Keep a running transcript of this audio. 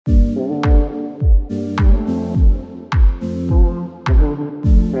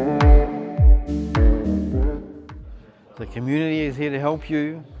is here to help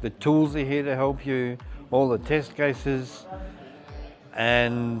you, the tools are here to help you, all the test cases,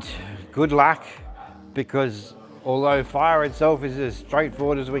 and good luck, because although fire itself is as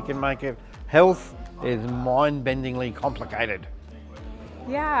straightforward as we can make it, health is mind-bendingly complicated.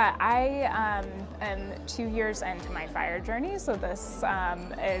 Yeah, I am 2 years into my fire journey, so this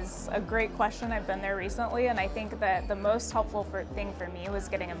is a great question. I've been there recently, and I think that the most helpful thing for me was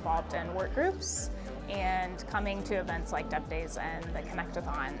getting involved in work groups and coming to events like DevDays and the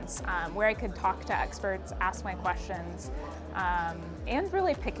Connect-a-thons, where I could talk to experts, ask my questions, and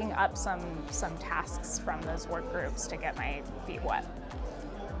really picking up some tasks from those work groups to get my feet wet.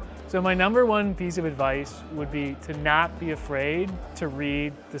 So my number one piece of advice would be to not be afraid to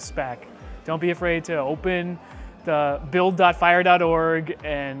read the spec. Don't be afraid to open the build.fire.org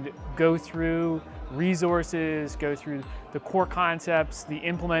and go through resources, go through the core concepts, the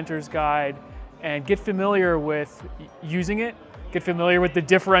implementer's guide, and get familiar with using it. Get familiar with the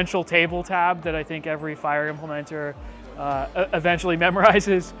differential table tab that I think every fire implementer eventually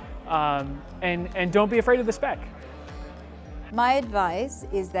memorizes, and don't be afraid of the spec. My advice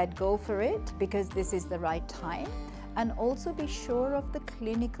is that go for it, because this is the right time, and also be sure of the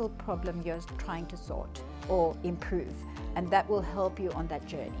clinical problem you're trying to sort or improve, and that will help you on that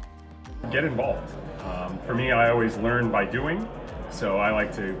journey. Get involved. For me, I always learn by doing, so I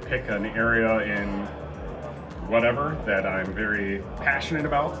like to pick an area in whatever that I'm very passionate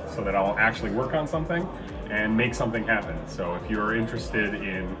about, so that I'll actually work on something and make something happen. So if you're interested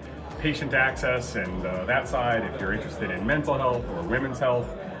in patient access and that side, if you're interested in mental health or women's health,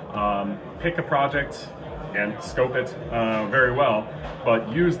 pick a project and scope it very well, but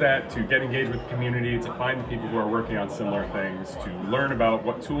use that to get engaged with the community, to find the people who are working on similar things, to learn about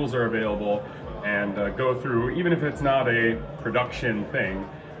what tools are available, and go through, even if it's not a production thing,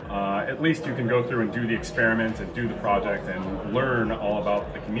 at least you can go through and do the experiment and do the project and learn all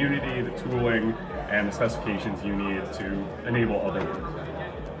about the community, the tooling, and the specifications you need to enable other work.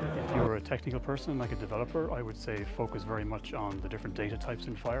 If you're a technical person, like a developer, I would say focus very much on the different data types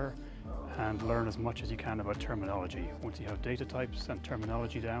in Fire and learn as much as you can about terminology. Once you have data types and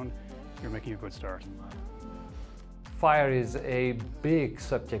terminology down, you're making a good start. Fire is a big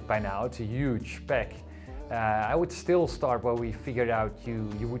subject by now. It's a huge spec. I would still start where we figured out you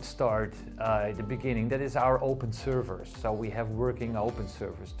would start at the beginning. That is our open servers. So we have working open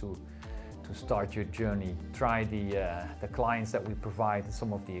servers to start your journey. Try the clients that we provide and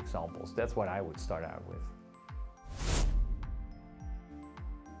some of the examples. That's what I would start out with.